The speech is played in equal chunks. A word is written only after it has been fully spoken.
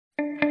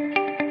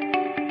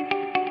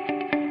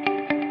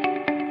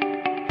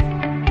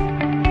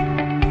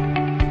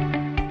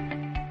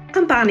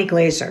Bonnie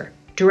Glaser,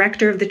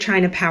 Director of the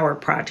China Power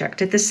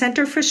Project at the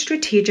Center for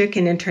Strategic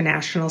and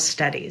International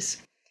Studies.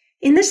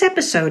 In this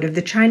episode of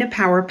the China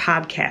Power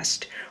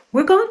Podcast,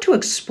 we're going to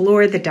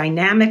explore the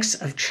dynamics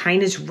of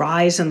China's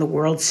rise on the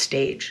world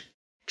stage.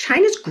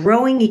 China's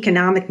growing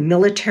economic,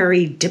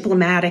 military,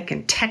 diplomatic,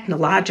 and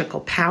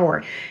technological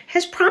power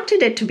has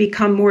prompted it to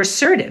become more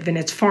assertive in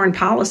its foreign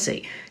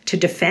policy to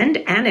defend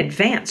and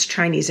advance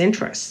Chinese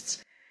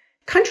interests.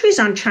 Countries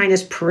on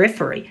China's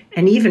periphery,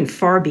 and even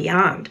far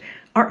beyond,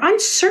 are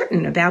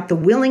uncertain about the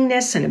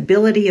willingness and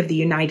ability of the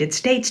United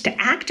States to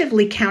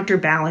actively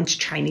counterbalance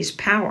Chinese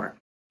power.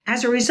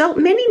 As a result,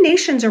 many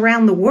nations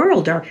around the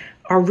world are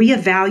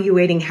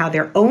reevaluating how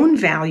their own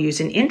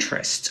values and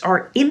interests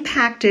are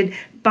impacted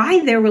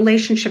by their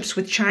relationships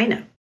with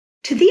China.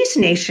 To these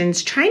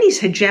nations,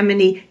 Chinese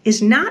hegemony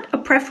is not a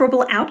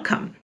preferable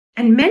outcome,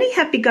 and many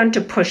have begun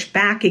to push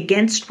back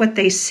against what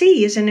they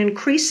see as an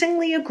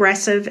increasingly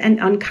aggressive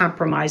and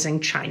uncompromising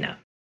China.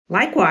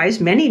 Likewise,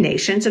 many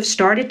nations have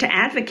started to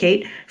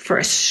advocate for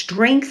a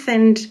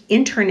strengthened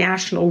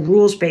international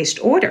rules-based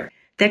order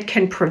that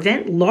can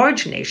prevent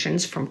large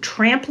nations from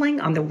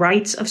trampling on the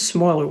rights of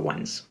smaller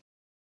ones.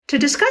 To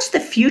discuss the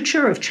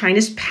future of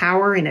China's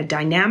power in a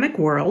dynamic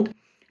world,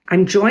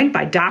 I'm joined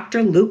by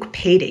Dr. Luc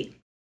Pady.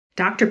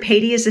 Dr.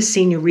 Pady is a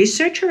senior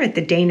researcher at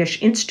the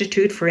Danish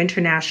Institute for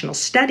International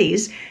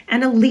Studies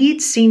and a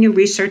lead senior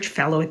research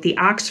fellow at the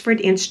Oxford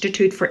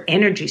Institute for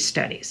Energy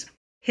Studies.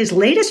 His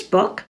latest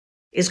book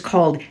is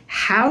called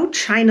How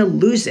China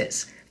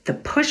Loses: The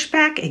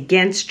Pushback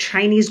Against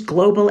Chinese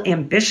Global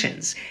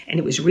Ambitions, and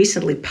it was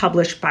recently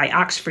published by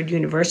Oxford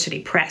University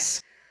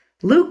Press.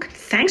 Luc,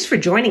 thanks for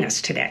joining us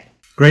today.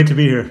 Great to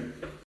be here.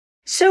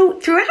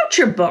 So throughout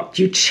your book,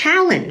 you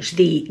challenge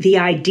the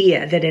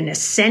idea that an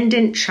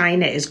ascendant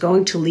China is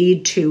going to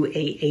lead to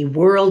a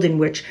world in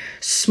which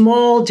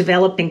small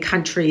developing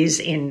countries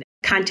in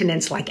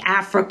continents like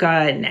Africa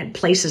and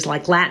places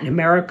like Latin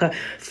America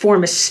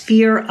form a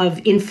sphere of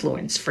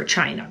influence for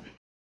China.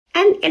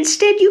 And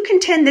instead, you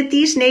contend that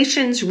these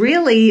nations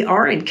really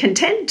aren't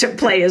content to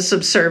play a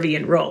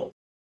subservient role.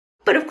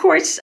 But of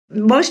course,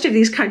 most of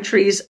these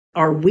countries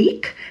are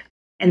weak,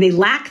 and they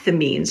lack the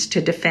means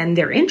to defend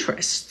their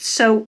interests.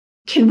 So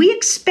can we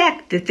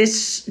expect that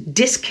this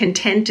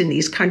discontent in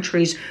these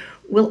countries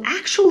will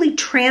actually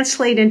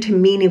translate into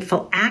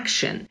meaningful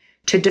action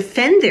to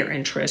defend their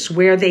interests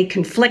where they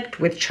conflict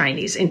with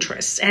Chinese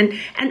interests? And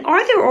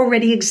are there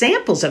already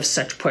examples of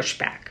such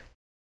pushback?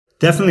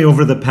 Definitely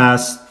over the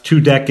past 2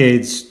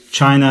 decades,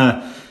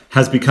 China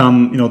has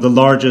become, the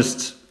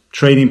largest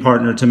trading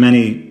partner to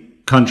many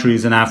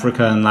countries in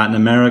Africa and Latin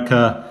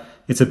America.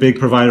 It's a big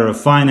provider of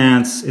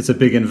finance. It's a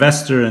big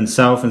investor in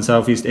South and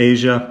Southeast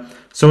Asia.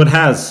 So it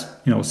has,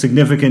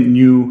 significant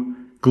new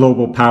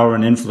global power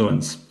and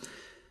influence.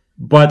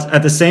 But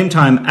at the same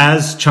time,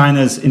 as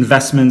China's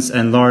investments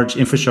and large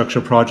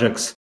infrastructure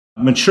projects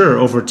mature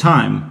over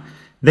time,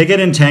 they get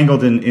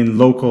entangled in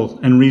local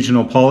and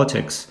regional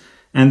politics.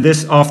 And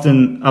this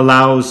often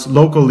allows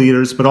local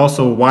leaders, but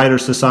also wider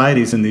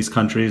societies in these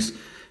countries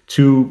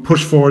to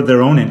push forward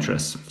their own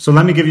interests. So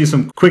let me give you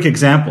some quick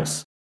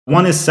examples.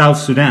 One is South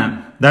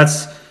Sudan.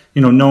 That's,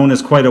 known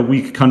as quite a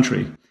weak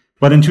country.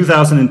 But in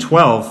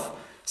 2012,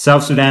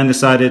 South Sudan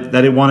decided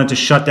that it wanted to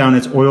shut down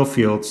its oil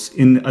fields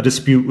in a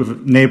dispute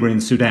with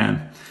neighboring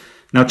Sudan.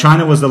 Now,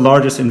 China was the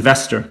largest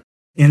investor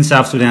in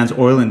South Sudan's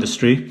oil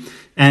industry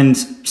and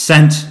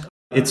sent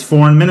its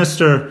foreign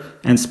minister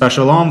and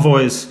special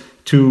envoys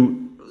to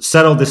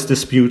settle this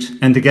dispute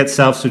and to get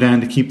South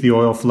Sudan to keep the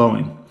oil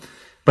flowing.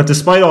 But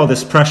despite all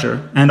this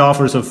pressure and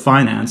offers of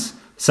finance,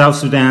 South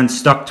Sudan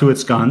stuck to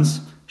its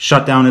guns,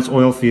 shut down its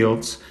oil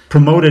fields,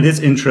 promoted its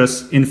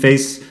interests in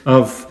face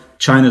of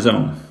China's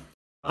own.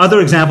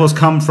 Other examples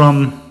come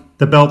from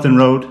the Belt and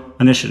Road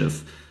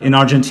Initiative. In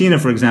Argentina,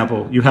 for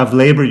example, you have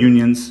labor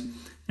unions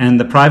and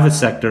the private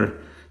sector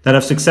that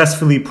have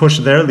successfully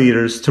pushed their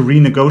leaders to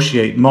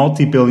renegotiate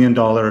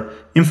multi-billion-dollar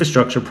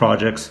infrastructure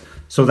projects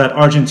so that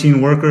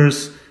Argentine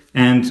workers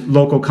and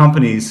local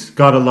companies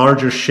got a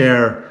larger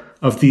share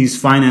of these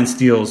finance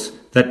deals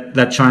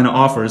that China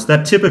offers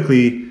that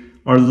typically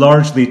are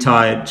largely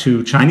tied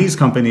to Chinese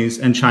companies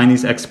and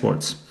Chinese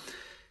exports.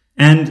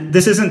 And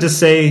this isn't to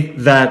say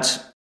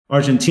that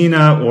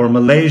Argentina or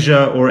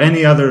Malaysia or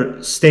any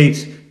other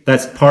state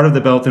that's part of the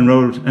Belt and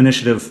Road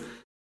Initiative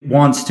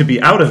wants to be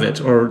out of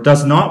it or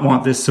does not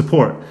want this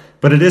support.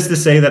 But it is to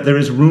say that there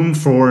is room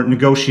for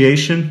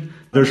negotiation,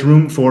 there's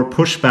room for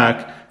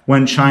pushback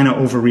when China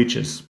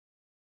overreaches.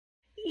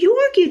 You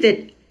argue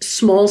that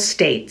small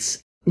states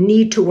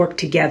need to work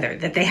together,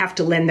 that they have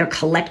to lend their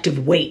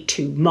collective weight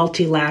to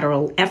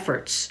multilateral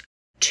efforts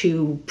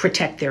to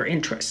protect their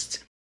interests.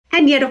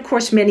 And yet, of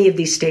course, many of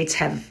these states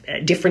have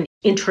different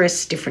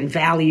interests, different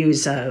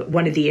values.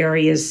 One of the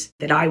areas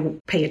that I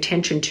pay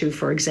attention to,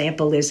 for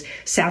example, is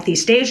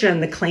Southeast Asia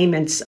and the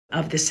claimants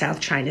of the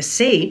South China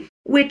Sea,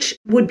 which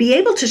would be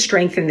able to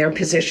strengthen their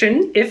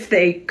position if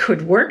they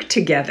could work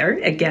together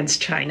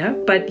against China.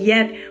 But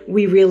yet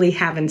we really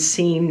haven't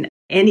seen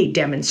any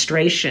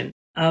demonstration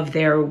of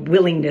their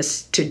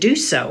willingness to do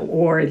so,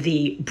 or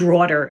the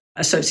broader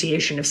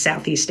Association of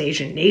Southeast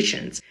Asian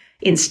Nations.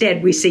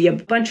 Instead, we see a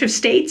bunch of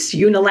states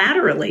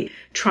unilaterally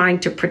trying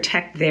to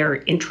protect their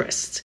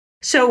interests.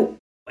 So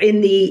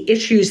in the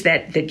issues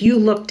that you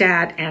looked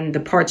at and the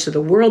parts of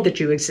the world that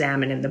you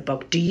examine in the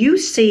book, do you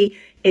see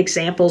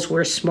examples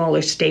where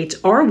smaller states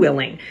are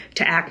willing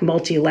to act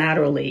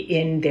multilaterally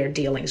in their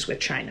dealings with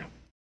China?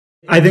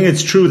 I think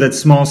it's true that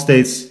small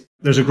states,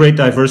 there's a great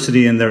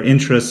diversity in their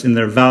interests, in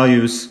their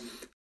values.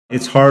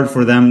 It's hard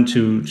for them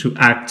to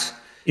act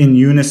in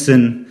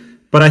unison.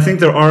 But I think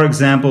there are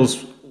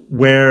examples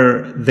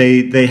where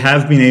they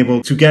have been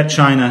able to get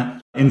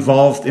China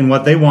involved in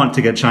what they want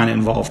to get China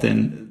involved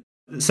in.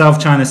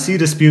 South China Sea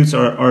disputes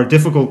are a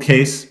difficult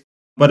case.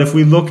 But if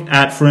we look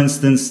at, for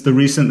instance, the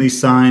recently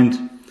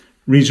signed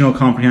Regional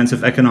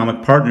Comprehensive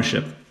Economic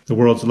Partnership, the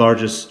world's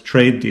largest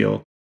trade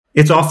deal,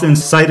 it's often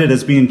cited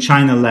as being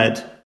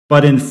China-led.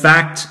 But in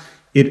fact,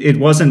 it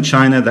wasn't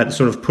China that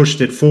sort of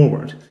pushed it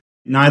forward.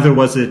 Neither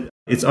was it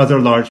its other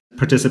large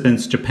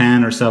participants,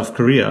 Japan or South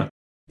Korea.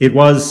 It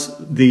was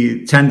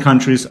the 10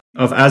 countries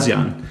of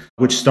ASEAN,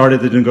 which started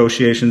the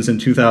negotiations in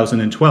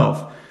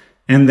 2012.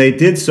 And they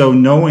did so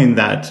knowing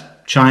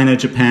that China,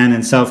 Japan,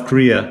 and South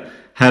Korea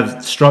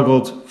have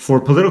struggled for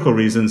political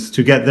reasons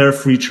to get their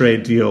free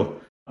trade deal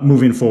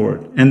moving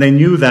forward. And they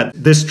knew that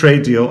this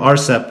trade deal,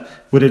 RCEP,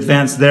 would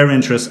advance their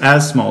interests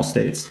as small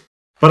states.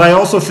 But I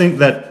also think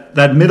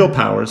that middle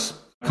powers,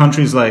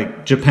 countries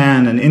like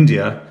Japan and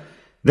India,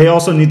 they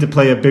also need to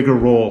play a bigger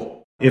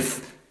role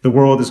if the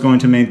world is going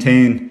to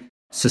maintain,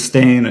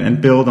 sustain,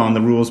 and build on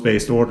the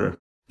rules-based order.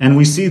 And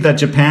we see that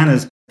Japan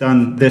has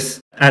done this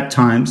at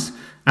times.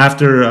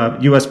 After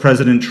U.S.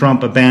 President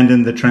Trump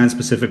abandoned the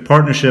Trans-Pacific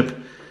Partnership,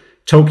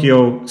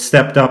 Tokyo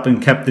stepped up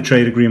and kept the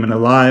trade agreement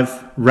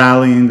alive,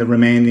 rallying the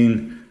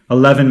remaining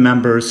 11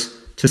 members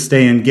to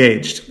stay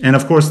engaged. And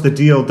of course, the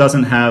deal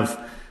doesn't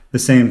have the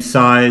same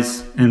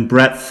size and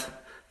breadth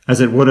as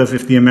it would have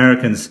if the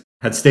Americans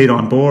had stayed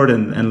on board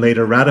and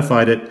later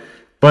ratified it.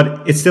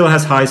 But it still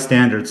has high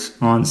standards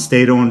on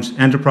state-owned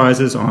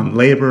enterprises, on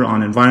labor,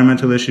 on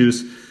environmental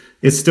issues.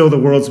 It's still the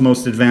world's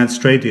most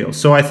advanced trade deal.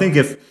 So I think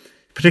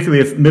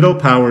particularly if middle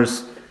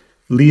powers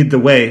lead the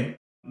way,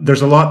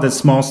 there's a lot that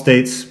small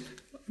states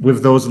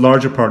with those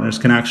larger partners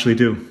can actually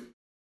do.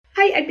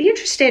 I'd be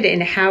interested in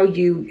how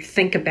you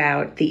think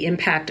about the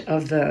impact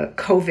of the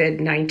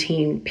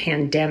COVID-19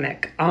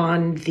 pandemic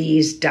on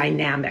these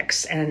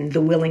dynamics and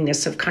the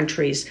willingness of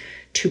countries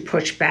to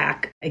push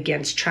back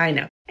against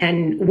China.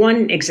 And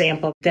one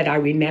example that I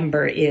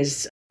remember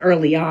is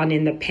early on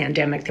in the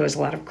pandemic, there was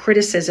a lot of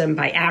criticism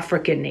by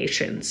African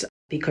nations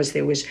because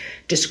there was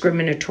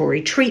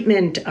discriminatory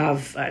treatment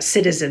of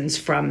citizens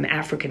from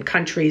African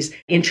countries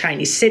in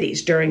Chinese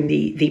cities during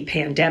the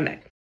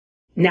pandemic.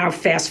 Now,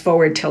 fast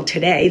forward till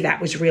today,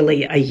 that was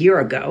really a year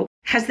ago.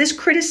 Has this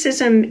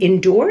criticism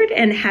endured,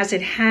 and has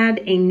it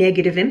had a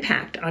negative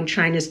impact on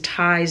China's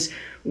ties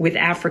with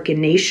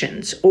African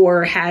nations?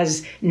 Or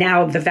has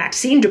now the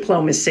vaccine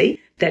diplomacy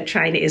that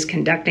China is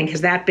conducting, has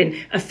that been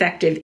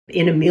effective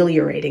in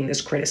ameliorating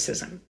this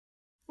criticism?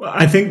 Well,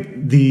 I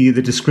think the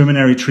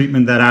discriminatory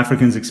treatment that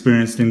Africans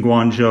experienced in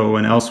Guangzhou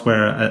and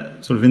elsewhere,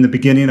 sort of in the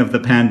beginning of the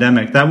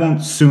pandemic, that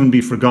won't soon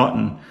be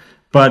forgotten.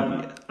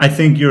 But I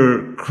think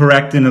you're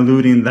correct in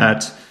alluding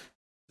that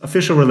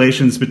official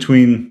relations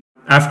between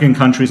African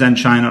countries and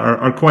China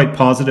are quite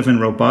positive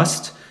and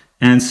robust,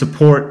 and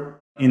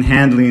support in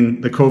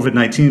handling the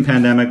COVID-19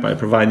 pandemic by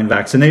providing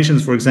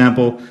vaccinations, for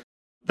example,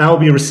 that will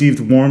be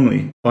received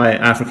warmly by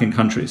African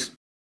countries.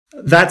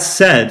 That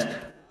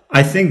said,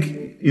 I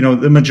think,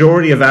 the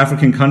majority of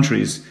African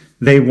countries,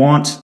 they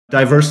want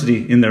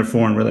diversity in their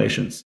foreign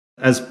relations.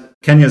 As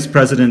Kenya's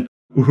President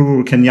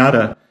Uhuru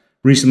Kenyatta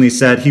recently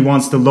said, he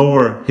wants to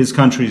lower his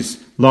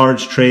country's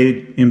large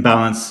trade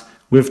imbalance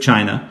with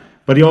China,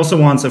 but he also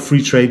wants a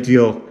free trade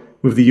deal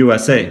with the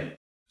USA.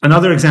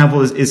 Another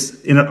example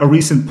is in a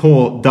recent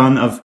poll done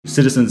of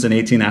citizens in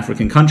 18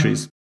 African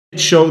countries. It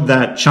showed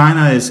that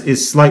China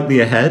is slightly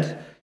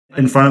ahead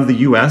in front of the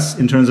US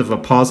in terms of a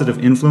positive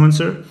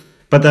influencer,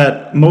 but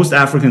that most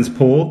Africans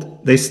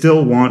polled, they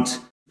still want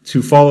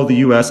to follow the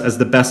US as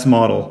the best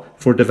model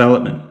for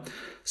development.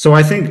 So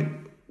I think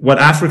what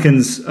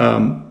Africans,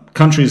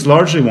 countries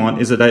largely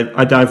want is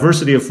a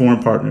diversity of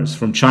foreign partners,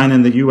 from China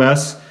and the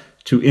US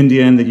to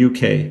India and the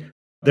UK.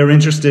 They're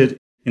interested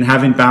in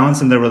having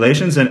balance in their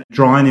relations and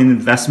drawing in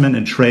investment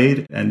and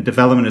trade and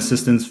development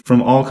assistance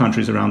from all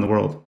countries around the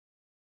world.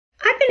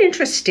 I've been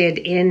interested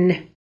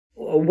in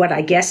what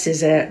I guess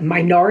is a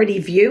minority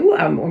view,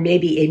 or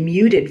maybe a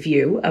muted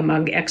view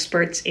among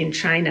experts in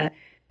China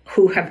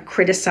who have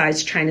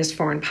criticized China's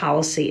foreign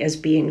policy as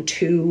being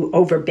too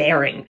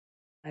overbearing.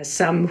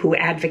 Some who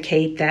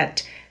advocate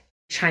that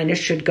China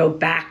should go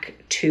back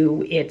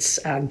to its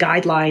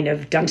guideline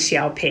of Deng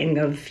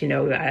Xiaoping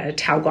of,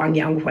 Tao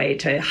Guangyang Hui,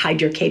 to hide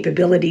your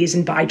capabilities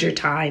and bide your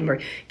time or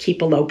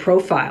keep a low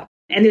profile.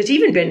 And there's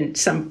even been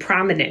some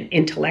prominent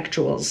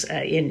intellectuals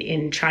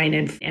in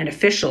China and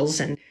officials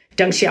and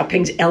Deng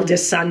Xiaoping's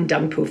eldest son,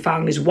 Deng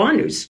Pufang, is one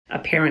who's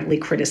apparently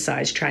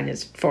criticized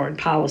China's foreign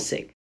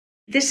policy.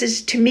 This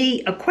is, to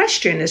me, a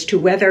question as to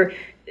whether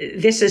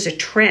this is a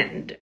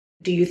trend.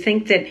 Do you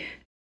think that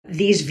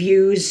these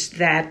views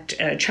that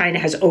China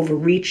has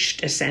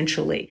overreached,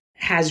 essentially,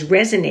 has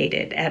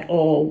resonated at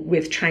all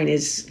with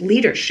China's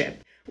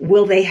leadership?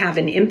 Will they have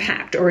an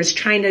impact? Or is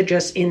China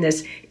just in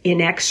this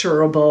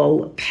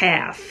inexorable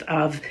path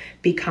of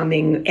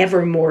becoming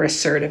ever more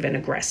assertive and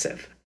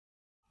aggressive?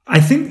 I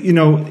think,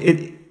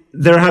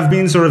 there have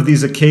been sort of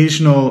these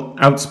occasional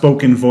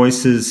outspoken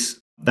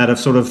voices that have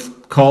sort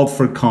of called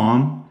for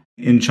calm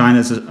in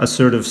China's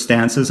assertive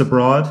stances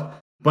abroad.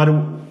 But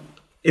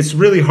it's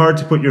really hard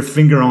to put your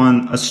finger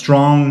on a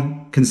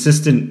strong,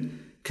 consistent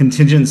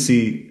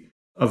contingency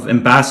of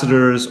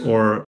ambassadors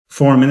or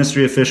foreign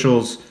ministry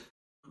officials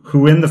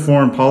who in the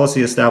foreign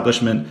policy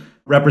establishment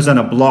represent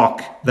a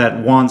bloc that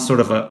wants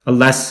sort of a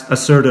less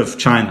assertive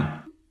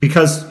China.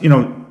 Because,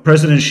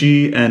 President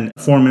Xi and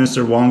Foreign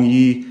Minister Wang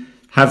Yi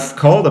have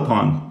called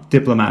upon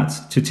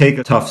diplomats to take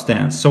a tough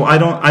stance. So I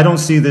don't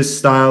see this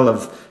style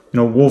of,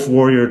 wolf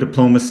warrior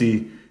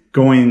diplomacy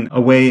going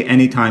away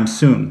anytime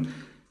soon.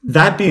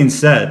 That being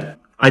said,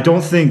 I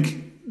don't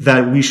think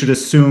that we should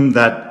assume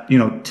that,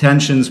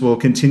 tensions will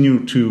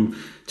continue to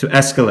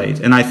escalate.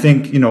 And I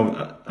think,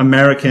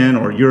 American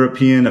or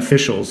European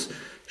officials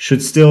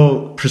should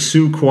still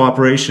pursue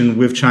cooperation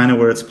with China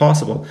where it's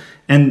possible.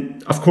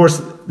 And of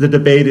course, the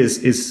debate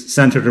is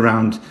centered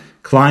around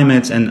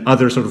climate and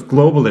other sort of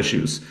global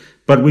issues.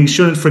 But we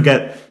shouldn't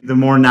forget the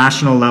more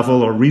national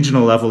level or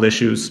regional level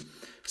issues,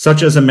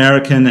 such as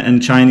American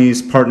and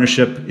Chinese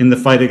partnership in the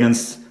fight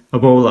against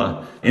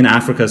Ebola in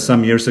Africa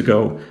some years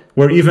ago,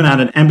 where even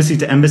at an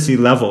embassy-to-embassy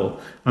level,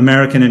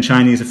 American and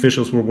Chinese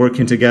officials were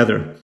working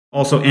together.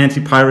 Also,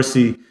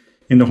 anti-piracy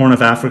in the Horn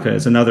of Africa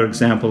is another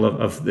example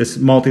of this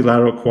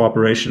multilateral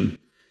cooperation.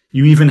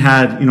 You even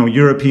had,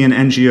 European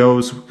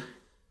NGOs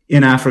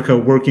in Africa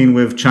working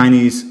with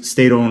Chinese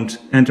state-owned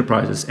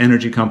enterprises,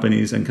 energy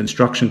companies and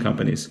construction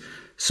companies.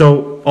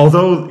 So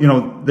although,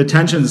 the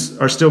tensions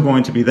are still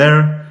going to be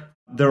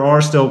there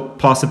are still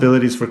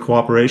possibilities for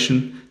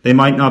cooperation. They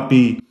might not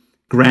be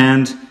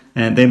grand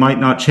and they might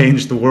not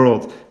change the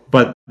world,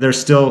 but there's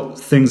still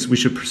things we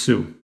should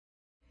pursue.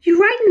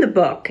 You write in the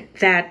book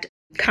that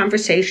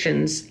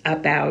conversations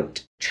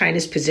about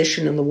China's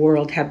position in the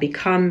world have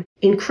become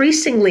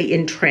increasingly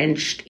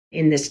entrenched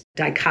in this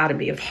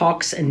dichotomy of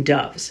hawks and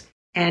doves.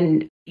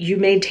 And you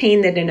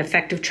maintain that an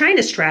effective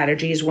China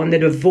strategy is one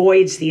that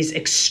avoids these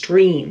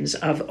extremes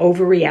of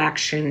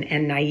overreaction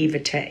and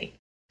naivete.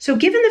 So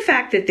given the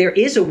fact that there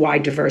is a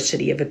wide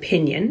diversity of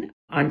opinion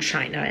on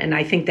China, and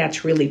I think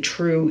that's really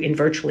true in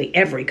virtually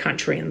every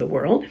country in the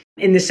world,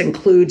 and this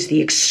includes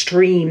the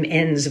extreme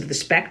ends of the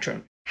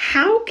spectrum,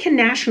 how can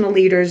national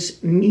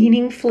leaders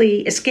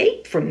meaningfully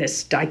escape from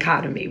this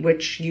dichotomy,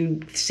 which you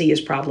see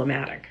as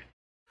problematic?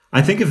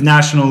 I think if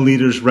national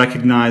leaders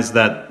recognize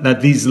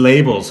that these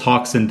labels,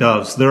 hawks and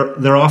doves,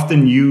 they're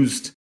often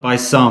used by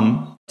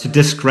some to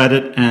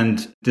discredit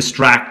and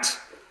distract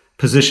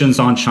positions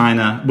on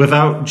China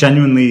without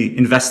genuinely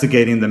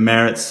investigating the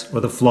merits or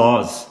the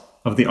flaws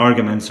of the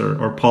arguments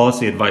or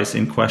policy advice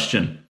in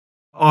question.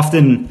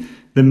 Often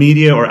the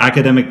media or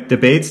academic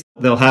debates,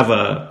 they'll have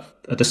a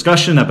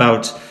discussion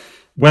about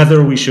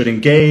whether we should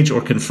engage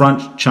or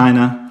confront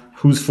China,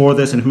 who's for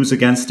this and who's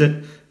against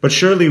it. But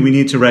surely we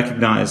need to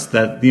recognize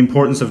that the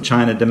importance of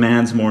China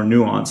demands more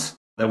nuance,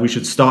 that we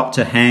should stop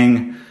to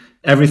hang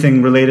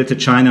everything related to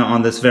China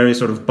on this very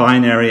sort of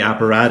binary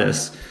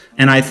apparatus.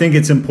 And I think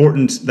it's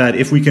important that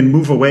if we can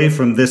move away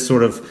from this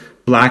sort of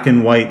black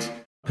and white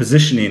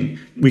positioning,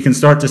 we can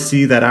start to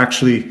see that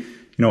actually,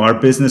 our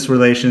business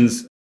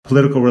relations,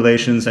 political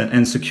relations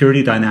and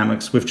security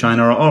dynamics with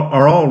China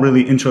are all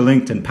really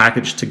interlinked and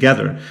packaged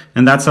together.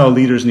 And that's how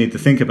leaders need to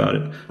think about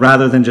it,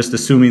 rather than just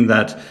assuming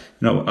that,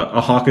 a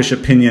hawkish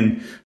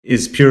opinion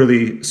is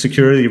purely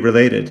security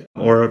related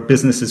or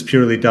business is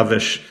purely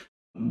dovish.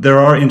 There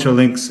are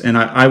interlinks, and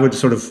I would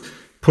sort of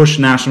push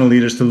national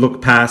leaders to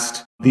look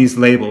past these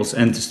labels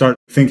and to start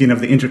thinking of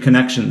the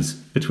interconnections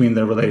between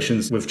their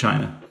relations with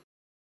China.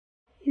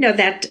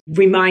 That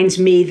reminds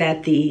me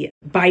that the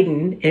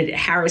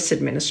Biden-Harris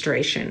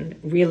administration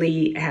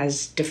really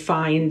has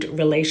defined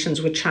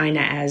relations with China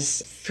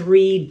as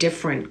three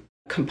different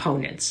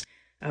components.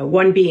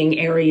 One being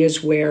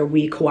areas where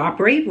we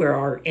cooperate, where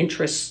our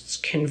interests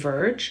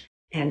converge.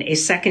 And a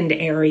second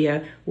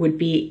area would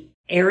be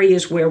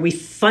areas where we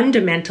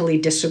fundamentally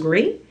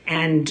disagree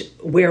and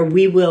where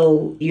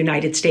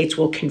United States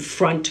will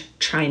confront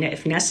China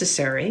if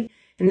necessary.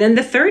 And then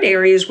the third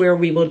area is where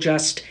we will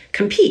just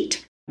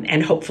compete.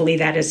 And hopefully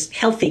that is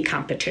healthy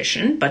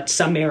competition, but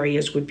some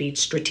areas would be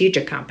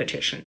strategic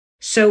competition.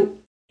 So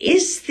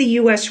is the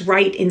U.S.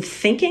 right in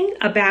thinking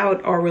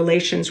about our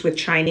relations with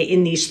China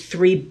in these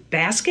three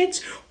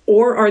baskets,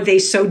 or are they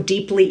so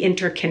deeply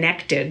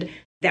interconnected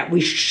that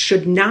we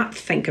should not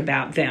think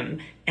about them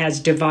as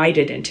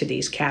divided into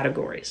these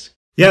categories?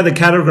 Yeah, the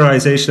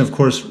categorization, of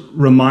course,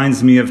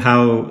 reminds me of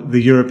how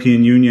the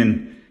European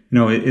Union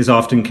is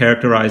often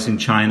characterizing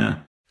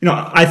China.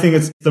 I think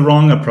it's the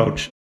wrong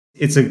approach.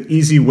 It's an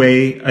easy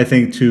way, I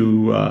think,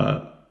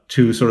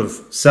 to sort of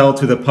sell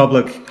to the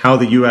public how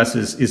the U.S.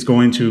 is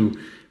going to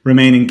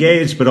remain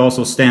engaged, but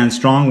also stand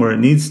strong where it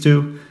needs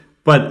to.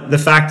 But the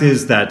fact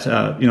is that,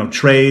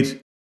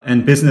 trade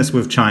and business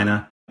with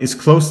China is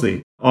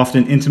closely,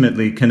 often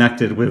intimately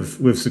connected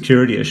with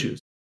security issues.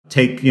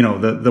 Take, the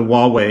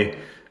Huawei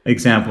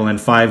example and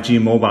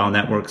 5G mobile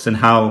networks and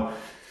how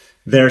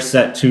they're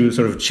set to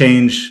sort of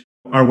change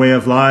our way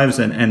of lives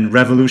and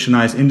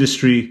revolutionize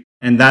industry.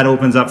 And that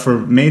opens up for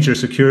major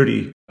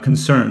security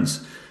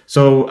concerns.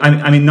 So,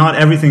 I mean, not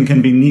everything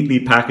can be neatly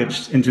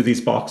packaged into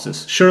these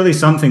boxes. Surely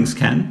some things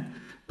can,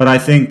 but I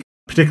think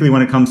particularly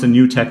when it comes to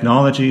new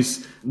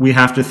technologies, we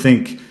have to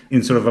think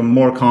in sort of a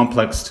more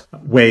complex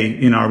way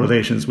in our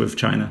relations with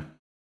China.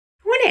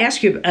 I want to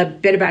ask you a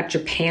bit about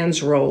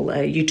Japan's role.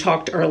 You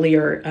talked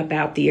earlier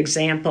about the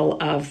example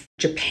of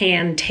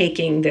Japan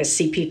taking the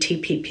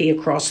CPTPP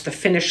across the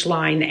finish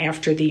line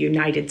after the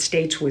United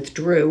States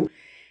withdrew.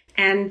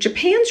 And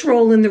Japan's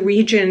role in the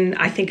region,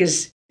 I think,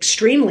 is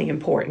extremely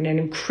important and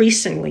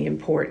increasingly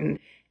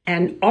important,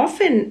 and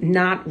often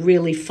not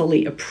really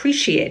fully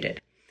appreciated.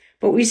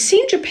 But we've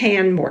seen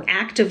Japan more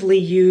actively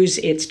use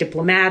its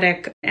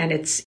diplomatic and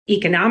its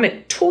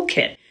economic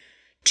toolkit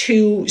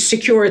to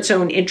secure its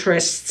own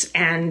interests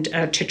and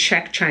to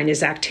check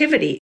China's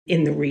activity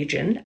in the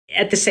region.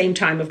 At the same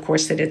time, of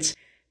course, that it's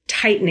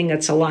tightening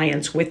its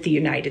alliance with the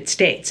United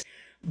States.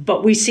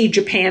 But we see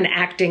Japan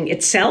acting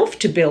itself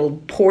to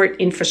build port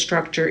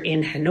infrastructure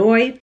in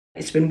Hanoi.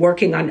 It's been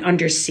working on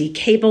undersea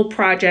cable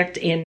project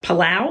in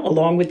Palau,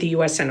 along with the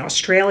U.S. and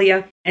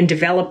Australia, and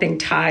developing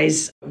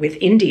ties with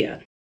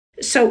India.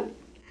 So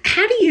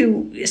how do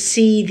you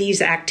see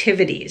these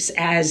activities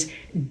as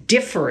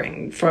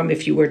differing from,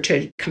 if you were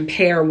to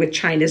compare with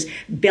China's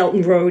Belt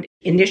and Road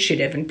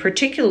Initiative, and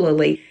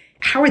particularly,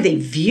 how are they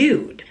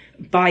viewed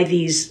by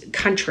these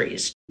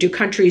countries? Do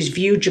countries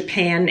view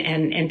Japan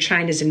and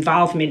China's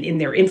involvement in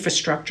their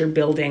infrastructure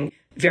building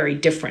very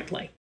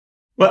differently?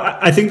 Well,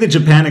 I think the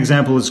Japan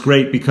example is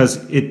great because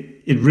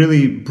it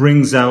really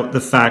brings out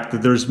the fact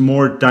that there's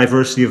more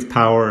diversity of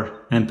power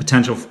and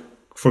potential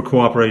for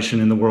cooperation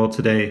in the world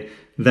today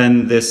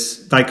than this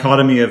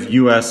dichotomy of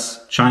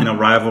US-China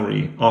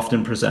rivalry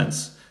often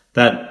presents,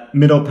 that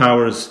middle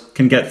powers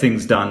can get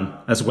things done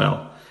as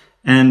well.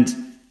 And,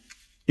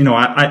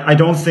 I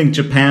don't think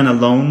Japan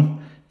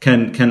alone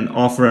can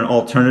offer an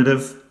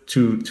alternative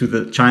to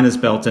the China's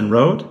Belt and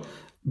Road,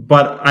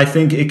 but I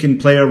think it can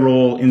play a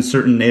role in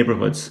certain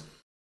neighborhoods.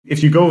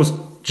 If you go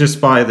just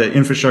by the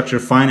infrastructure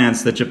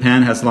finance that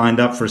Japan has lined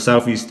up for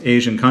Southeast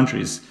Asian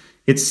countries,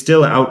 it's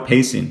still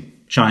outpacing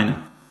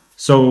China.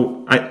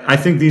 So I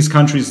think these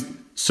countries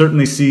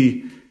certainly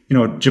see,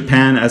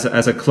 Japan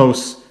as a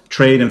close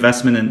trade,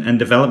 investment, and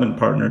development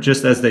partner,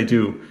 just as they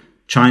do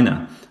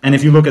China. And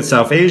if you look at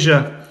South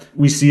Asia,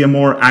 we see a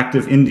more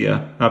active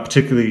India,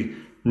 particularly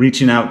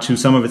reaching out to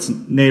some of its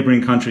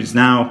neighboring countries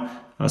now,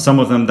 some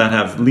of them that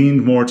have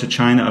leaned more to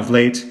China of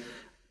late.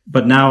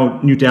 But now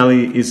New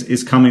Delhi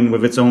is coming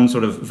with its own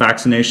sort of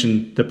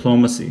vaccination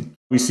diplomacy.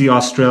 We see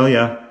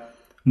Australia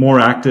more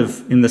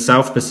active in the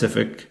South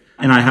Pacific.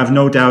 And I have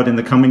no doubt in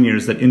the coming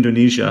years that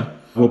Indonesia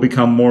will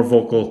become more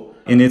vocal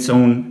in its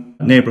own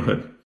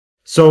neighborhood.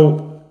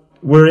 So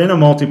we're in a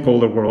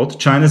multipolar world.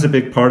 China's a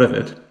big part of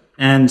it.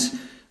 And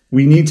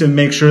we need to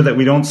make sure that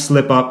we don't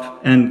slip up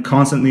and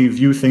constantly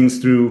view things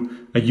through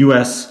a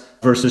US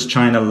versus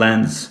China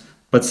lens,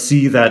 but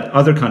see that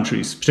other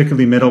countries,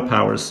 particularly middle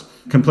powers,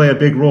 can play a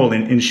big role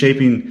in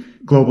shaping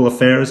global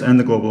affairs and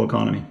the global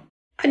economy.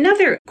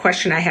 Another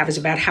question I have is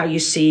about how you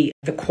see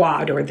the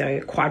Quad, or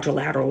the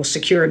Quadrilateral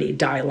Security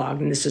Dialogue.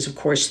 And this is, of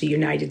course, the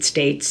United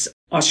States,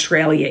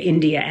 Australia,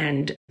 India,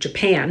 and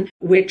Japan,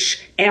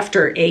 which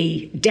after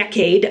a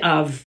decade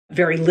of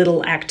very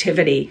little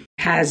activity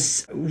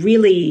has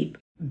really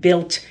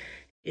built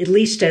at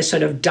least a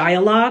sort of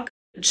dialogue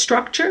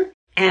structure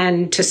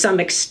and to some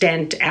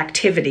extent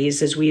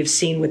activities, as we have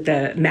seen with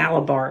the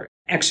Malabar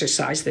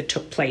exercise that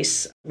took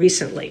place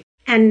recently.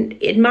 And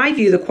in my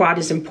view, the Quad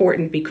is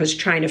important because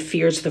China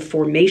fears the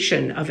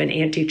formation of an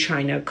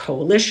anti-China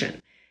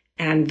coalition.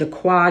 And the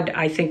Quad,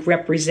 I think,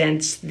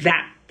 represents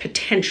that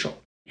potential.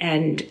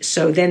 And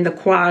so then the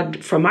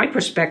Quad, from my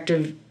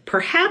perspective,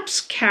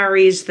 perhaps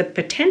carries the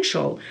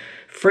potential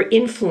for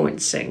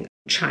influencing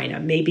China,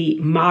 maybe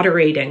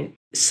moderating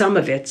some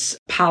of its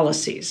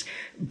policies.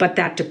 But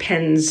that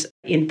depends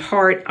in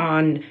part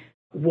on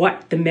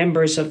what the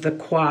members of the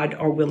Quad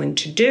are willing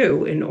to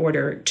do in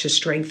order to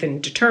strengthen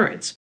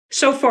deterrence.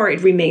 So far,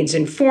 it remains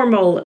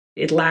informal.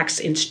 It lacks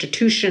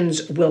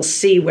institutions. We'll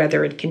see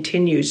whether it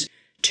continues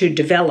to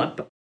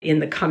develop in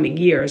the coming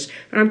years.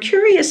 But I'm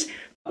curious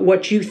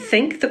what you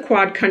think the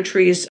Quad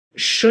countries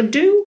should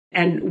do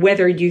and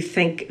whether you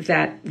think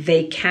that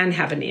they can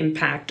have an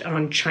impact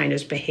on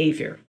China's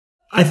behavior.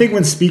 I think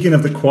when speaking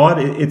of the Quad,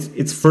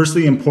 it's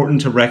firstly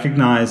important to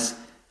recognize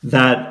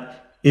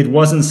that it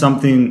wasn't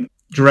something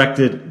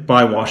directed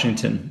by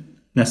Washington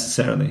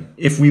necessarily.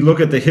 If we look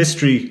at the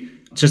history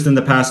just in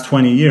the past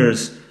 20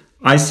 years,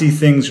 I see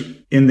things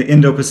in the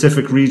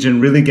Indo-Pacific region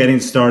really getting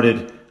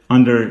started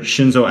under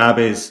Shinzo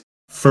Abe's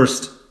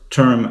first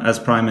term as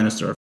prime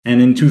minister.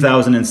 And in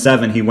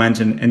 2007, he went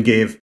and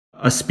gave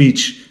a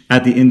speech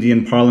at the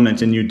Indian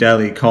Parliament in New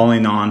Delhi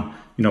calling on,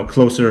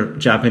 closer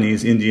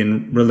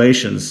Japanese-Indian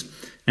relations.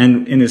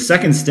 And in his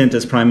second stint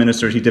as prime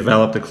minister, he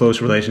developed a close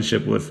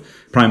relationship with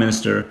Prime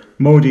Minister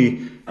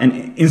Modi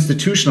and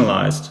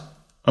institutionalized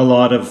a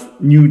lot of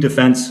new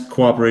defense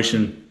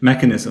cooperation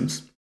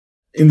mechanisms.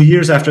 In the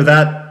years after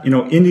that,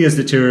 India's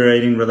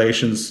deteriorating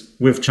relations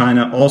with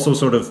China also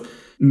sort of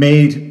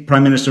made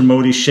Prime Minister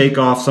Modi shake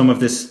off some of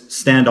this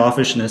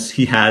standoffishness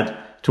he had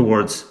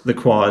towards the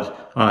Quad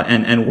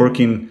and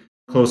working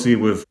closely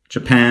with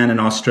Japan and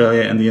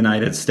Australia and the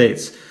United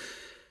States.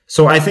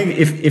 So I think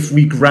if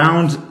we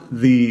ground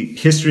the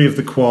history of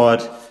the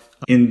Quad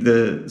in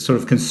the sort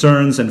of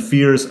concerns and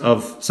fears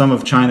of some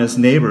of China's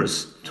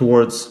neighbors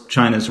towards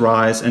China's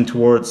rise and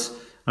towards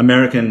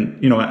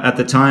American, at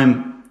the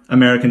time,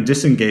 American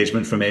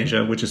disengagement from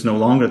Asia, which is no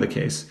longer the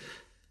case,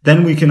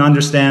 then we can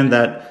understand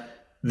that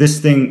this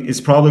thing is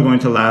probably going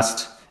to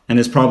last and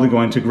is probably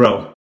going to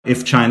grow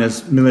if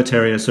China's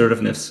military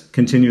assertiveness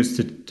continues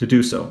to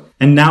do so.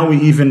 And now we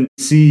even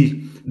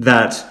see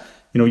that,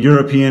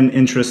 European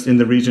interest in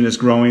the region is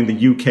growing.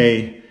 The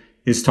UK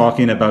is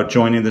talking about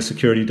joining the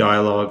security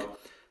dialogue.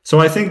 So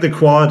I think the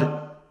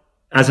Quad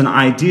as an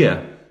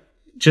idea,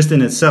 just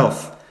in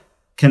itself,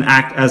 can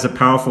act as a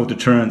powerful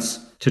deterrence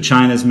to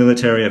China's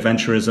military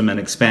aventurism and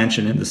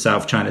expansion in the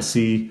South China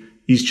Sea,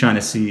 East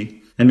China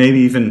Sea, and maybe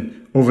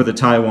even over the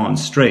Taiwan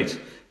Strait.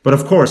 But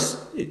of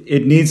course,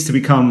 it needs to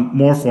become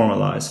more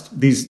formalized.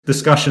 These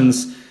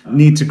discussions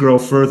need to grow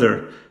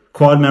further.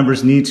 Quad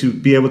members need to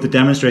be able to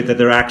demonstrate that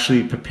they're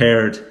actually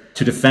prepared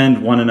to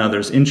defend one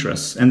another's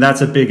interests. And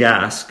that's a big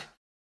ask.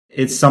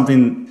 It's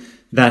something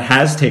that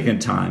has taken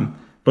time.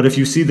 But if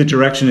you see the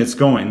direction it's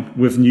going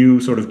with new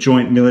sort of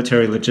joint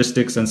military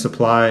logistics and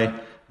supply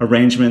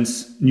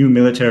arrangements, new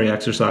military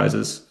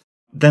exercises,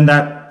 then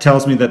that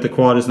tells me that the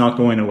Quad is not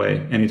going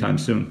away anytime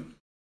soon.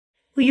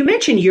 Well, you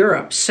mentioned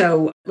Europe,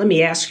 so let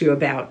me ask you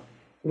about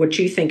what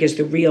you think is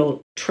the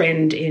real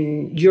trend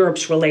in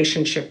Europe's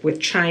relationship with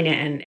China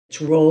and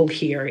its role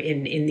here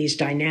in these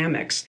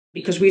dynamics.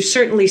 Because we've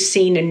certainly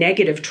seen a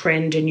negative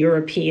trend in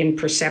European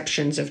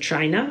perceptions of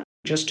China,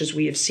 just as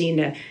we have seen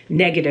a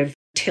negative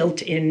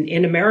tilt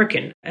in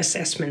American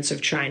assessments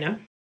of China.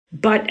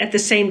 But at the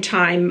same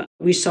time,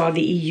 we saw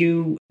the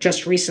EU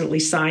just recently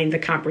sign the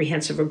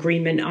Comprehensive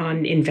Agreement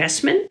on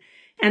Investment.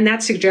 And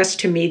that suggests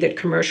to me that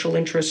commercial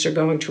interests are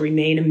going to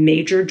remain a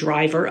major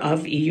driver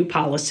of EU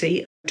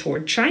policy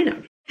toward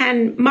China.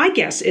 And my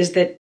guess is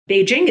that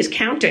Beijing is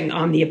counting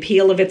on the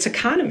appeal of its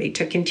economy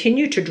to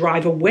continue to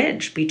drive a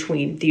wedge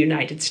between the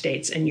United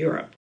States and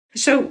Europe.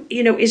 So,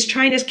 is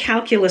China's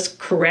calculus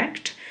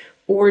correct?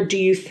 Or do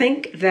you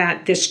think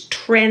that this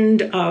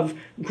trend of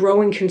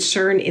growing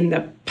concern in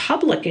the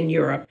public in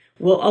Europe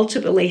will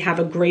ultimately have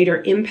a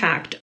greater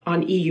impact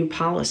on EU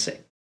policy?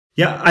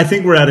 Yeah, I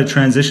think we're at a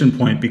transition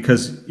point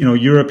because,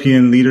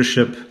 European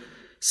leadership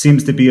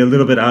seems to be a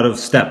little bit out of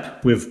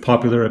step with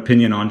popular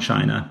opinion on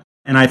China.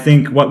 And I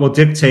think what will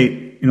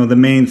dictate, the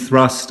main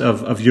thrust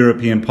of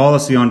European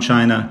policy on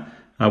China,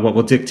 what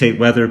will dictate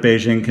whether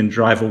Beijing can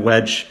drive a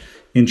wedge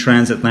in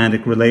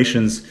transatlantic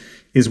relations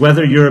is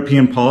whether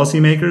European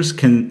policymakers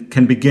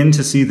can begin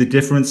to see the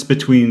difference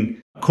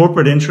between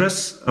corporate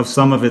interests of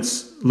some of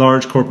its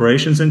large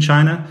corporations in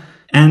China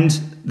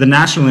and the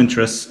national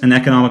interests and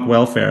economic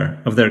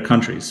welfare of their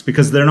countries,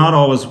 because they're not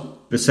always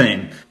the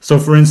same. So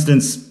for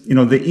instance,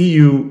 the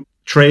EU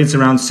trades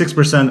around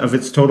 6% of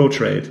its total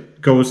trade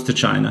goes to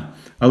China.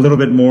 A little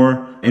bit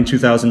more in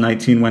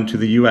 2019 went to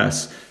the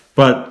US.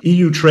 But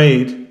EU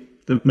trade,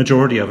 the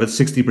majority of it,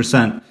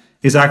 60%,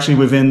 is actually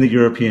within the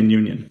European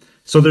Union.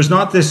 So there's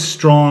not this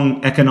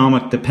strong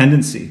economic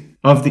dependency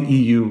of the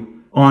EU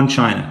on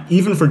China.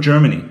 Even for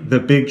Germany, the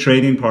big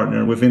trading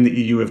partner within the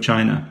EU of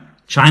China.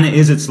 China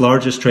is its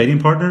largest trading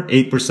partner.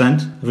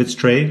 8% of its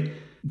trade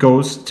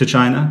goes to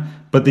China.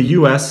 But the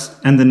US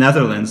and the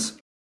Netherlands,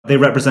 they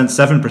represent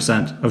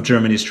 7% of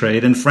Germany's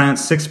trade, and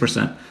France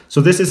 6%. So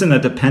this isn't a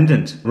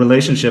dependent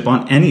relationship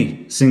on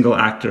any single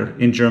actor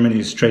in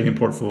Germany's trading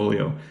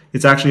portfolio.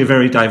 It's actually a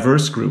very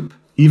diverse group.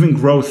 Even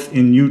growth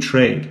in new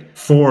trade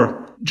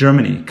for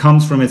Germany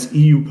comes from its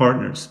EU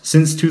partners.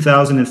 Since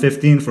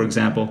 2015, for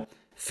example,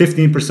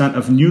 15%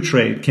 of new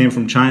trade came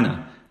from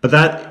China. But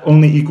that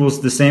only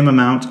equals the same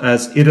amount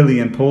as Italy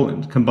and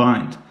Poland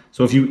combined.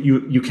 So if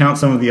you count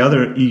some of the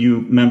other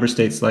EU member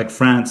states like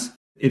France,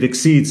 it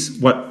exceeds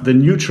what the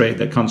new trade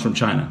that comes from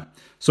China.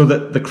 So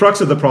the crux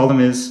of the problem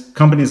is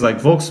companies like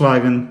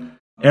Volkswagen,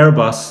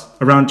 Airbus,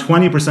 around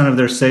 20% of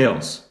their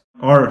sales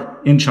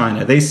are in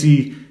China. They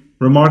see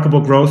remarkable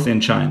growth in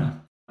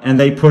China, and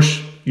they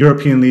push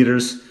European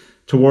leaders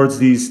towards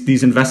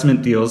these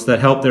investment deals that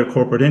help their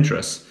corporate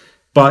interests.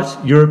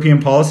 But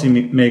European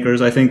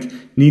policymakers, I think,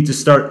 need to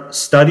start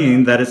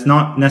studying that it's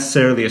not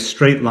necessarily a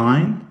straight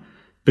line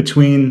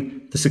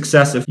between the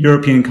success of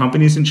European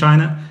companies in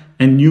China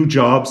and new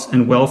jobs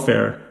and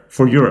welfare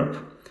for Europe.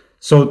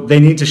 So they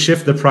need to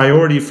shift the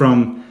priority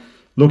from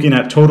looking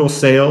at total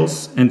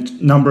sales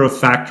and number of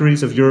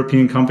factories of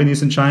European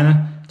companies in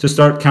China to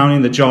start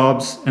counting the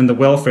jobs and the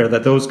welfare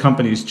that those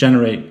companies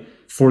generate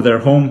for their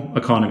home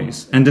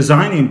economies and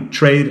designing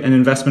trade and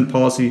investment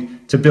policy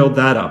to build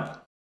that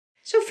up.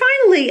 So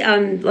finally,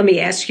 let me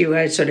ask you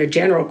a sort of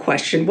general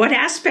question. What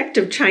aspect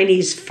of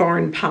Chinese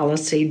foreign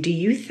policy do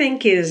you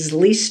think is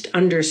least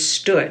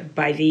understood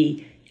by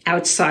the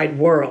outside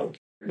world?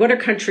 What are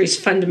countries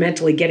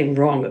fundamentally getting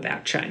wrong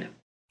about China?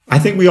 I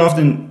think we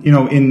often,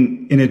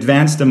 in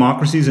advanced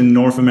democracies in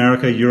North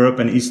America, Europe,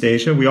 and East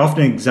Asia, we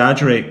often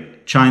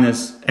exaggerate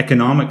China's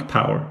economic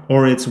power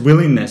or its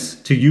willingness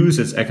to use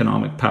its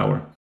economic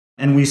power.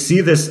 And we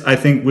see this, I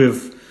think,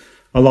 with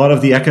a lot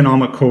of the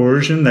economic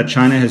coercion that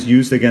China has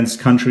used against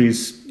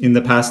countries in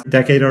the past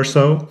decade or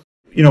so.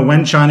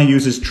 When China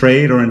uses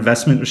trade or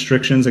investment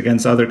restrictions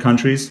against other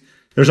countries,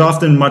 there's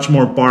often much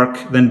more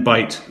bark than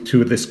bite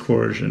to this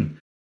coercion.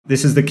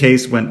 This is the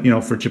case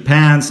when, for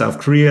Japan, South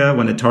Korea,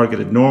 when it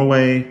targeted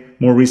Norway,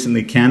 more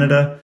recently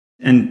Canada,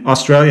 and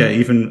Australia,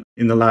 even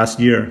in the last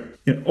year.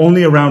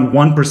 Only around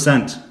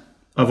 1%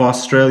 of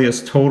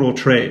Australia's total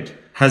trade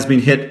has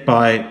been hit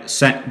by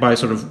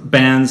sort of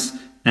bans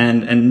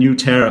and new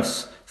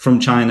tariffs from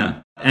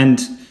China. And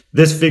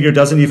this figure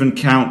doesn't even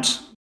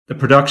count the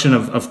production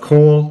of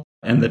coal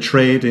and the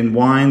trade in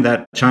wine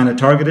that China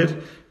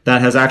targeted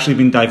that has actually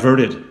been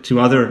diverted to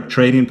other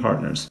trading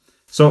partners.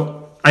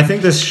 So I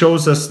think this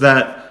shows us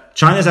that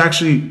China is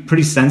actually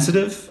pretty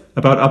sensitive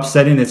about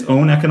upsetting its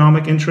own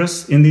economic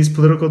interests in these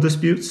political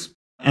disputes.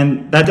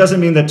 And that doesn't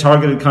mean that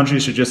targeted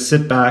countries should just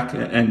sit back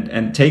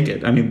and take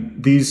it. I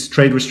mean, these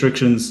trade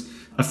restrictions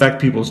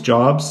affect people's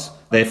jobs.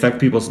 They affect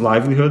people's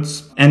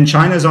livelihoods. And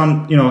China's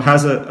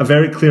has a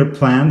very clear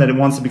plan that it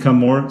wants to become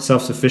more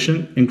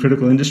self-sufficient in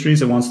critical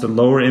industries. It wants to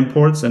lower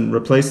imports and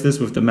replace this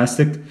with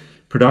domestic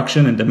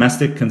production and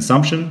domestic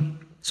consumption.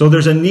 So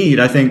there's a need,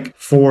 I think,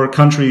 for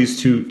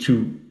countries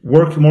to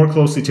work more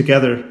closely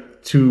together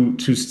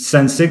to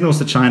send signals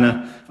to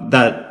China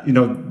that,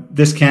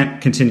 this can't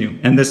continue.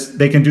 And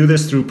they can do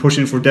this through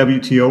pushing for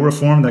WTO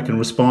reform that can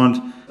respond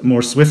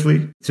more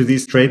swiftly to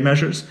these trade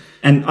measures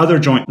and other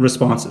joint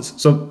responses.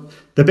 So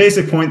the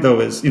basic point, though,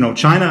 is,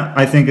 China,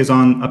 I think, is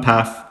on a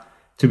path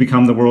to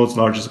become the world's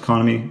largest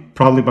economy,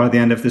 probably by the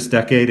end of this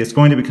decade. It's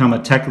going to become a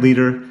tech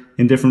leader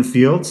in different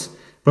fields,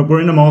 but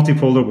we're in a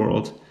multipolar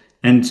world.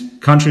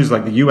 And countries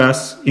like the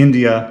US,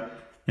 India,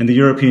 and the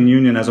European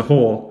Union as a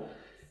whole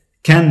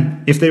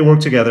can, if they work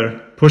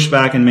together, push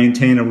back and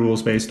maintain a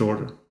rules-based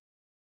order.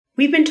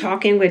 We've been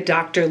talking with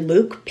Dr.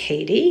 Luke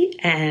Pady,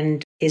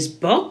 and his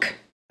book,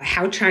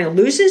 How China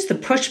Loses, The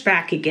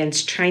Pushback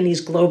Against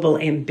Chinese Global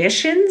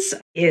Ambitions,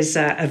 is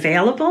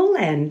available,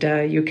 and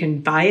you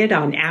can buy it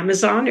on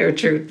Amazon or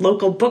at your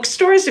local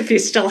bookstores if you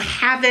still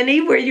have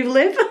any where you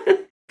live.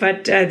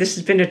 But this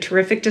has been a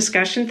terrific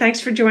discussion. Thanks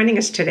for joining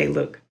us today,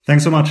 Luke.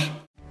 Thanks so much.